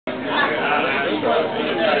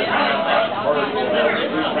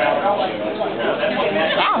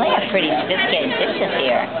Wow, they have pretty sophisticated dishes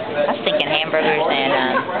here. I was thinking hamburgers and,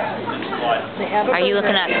 are you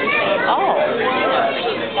looking at, oh.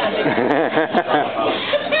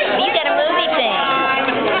 You got a movie thing.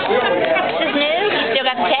 This is new? You still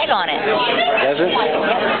got the tag on it. Does it?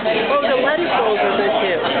 Oh, the lettuce rolls are good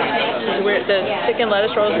too. The chicken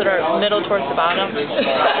lettuce rolls that are middle towards the bottom.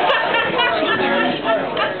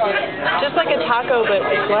 Just like a taco, but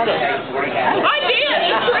it's lettuce. I did!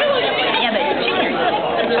 It's really good! Yeah, but it's chicken.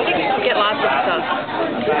 I think you get lots of stuff.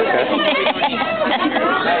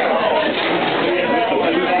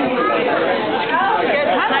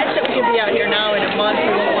 It's nice that we can be out here now. In a month, we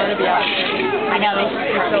won't want to be out here. I know, this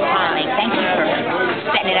is so hot. Thank you for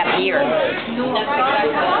setting it up here.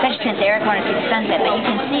 Especially since Erik wanted to see the sunset, but you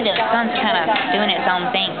can see the sun's kind of doing its own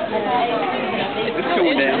thing. It's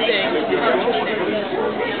going down. Is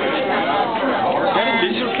that a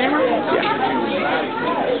digital camera?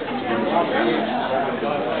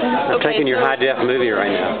 I'm taking your high-def movie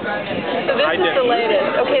right now. So this is the latest.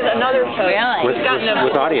 Okay, another post. Really?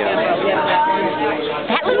 With audio.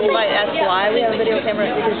 That little You might ask why we have a video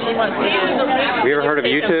camera, because he wants to do. Have you ever heard of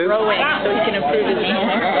YouTube? Rowing, so he can improve his.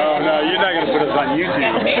 Oh, no, you're not going to put us on YouTube.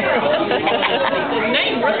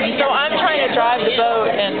 So I'm trying to drive the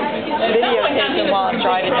boat and videotape him while I'm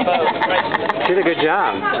driving the boat. Did a good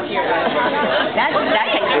job. that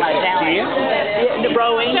takes a lot of talent. The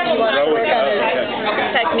rowing, he wants to work on his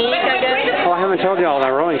technique, I guess. Oh, I haven't told you all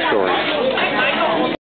my rowing story.